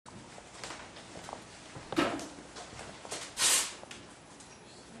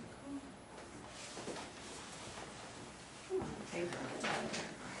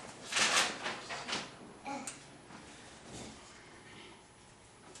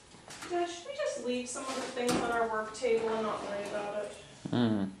Yeah, should we just leave some of the things on our work table and not worry about it?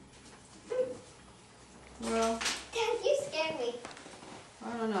 Well, Dad, you scared me.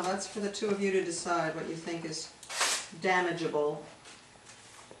 I don't know. That's for the two of you to decide what you think is damageable.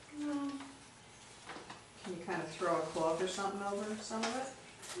 No. Can you kind of throw a cloth or something over some of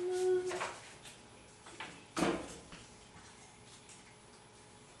it?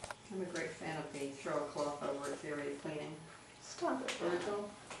 I'm a great fan of the throw a cloth over it theory of cleaning. Stop it, Virgil.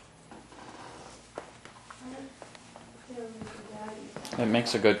 It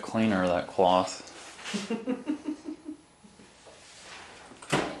makes a good cleaner, that cloth.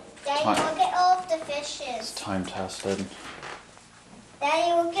 Daddy, we'll get all of the fishes. It's time tested.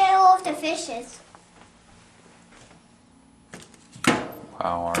 Daddy, we'll get all of the fishes.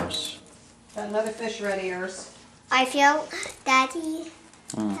 Hours. Got another fish ready, Urs. I feel, Daddy,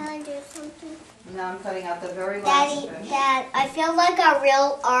 Mm. can I do something? Now I'm cutting out the very last Daddy, fish. Dad, I feel like a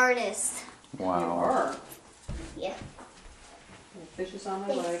real artist. You Wow. are. Yeah. The fish is on my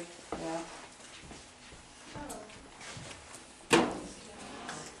Thanks. leg. Yeah.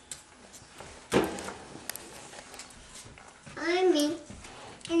 I'm me,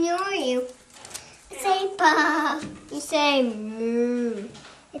 and you're you. I say ba, you say moo.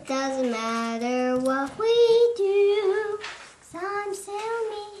 It doesn't matter what we do. 'Cause I'm still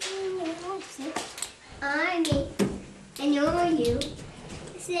me, and you're you. I'm me, and you're you.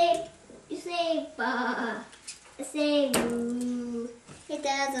 You say ba, I say moo. It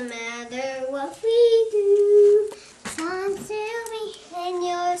doesn't matter what we do. 'Cause I'm still me, and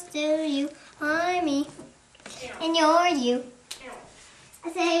you're still you. I'm me, and you're you.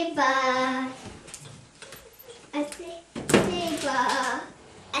 I say bye. I say bye.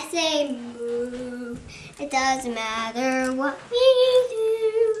 I say moo. It doesn't matter what we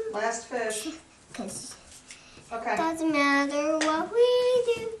do. Last fish. 'Cause Okay. it doesn't matter what we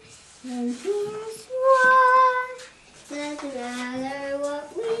do. And here's why. Doesn't matter what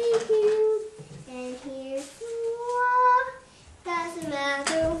we do. And here's why. Doesn't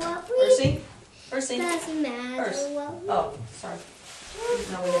matter what we do. Percy? Percy? Doesn't matter First. what we do. Oh, sorry.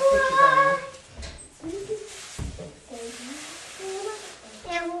 Didn't know we had pictures on